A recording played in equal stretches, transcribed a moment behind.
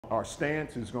Our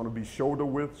stance is going to be shoulder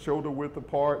width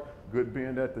apart, good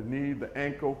bend at the knee, the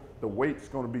ankle. The weight's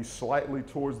going to be slightly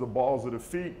towards the balls of the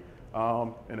feet.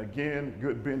 And again,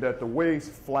 good bend at the waist,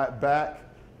 flat back.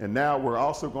 And now we're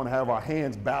also going to have our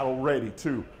hands battle ready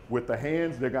too. With the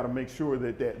hands, they got to make sure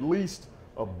that they're at least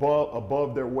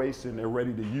above their waist and they're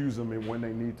ready to use them and when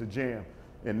they need to jam.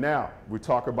 And now we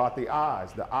talk about the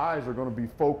eyes. The eyes are going to be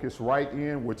focused right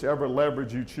in whichever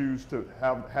leverage you choose to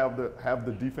have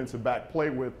the defensive back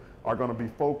play with are going to be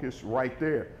focused right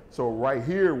there. So right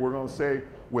here, we're going to say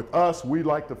with us, we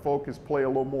like to play a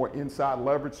little more inside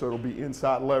leverage, so it'll be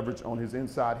inside leverage on his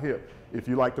inside hip. If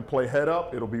you like to play head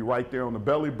up, it'll be right there on the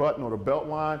belly button or the belt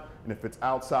line. And if it's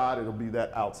outside, it'll be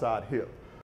that outside hip.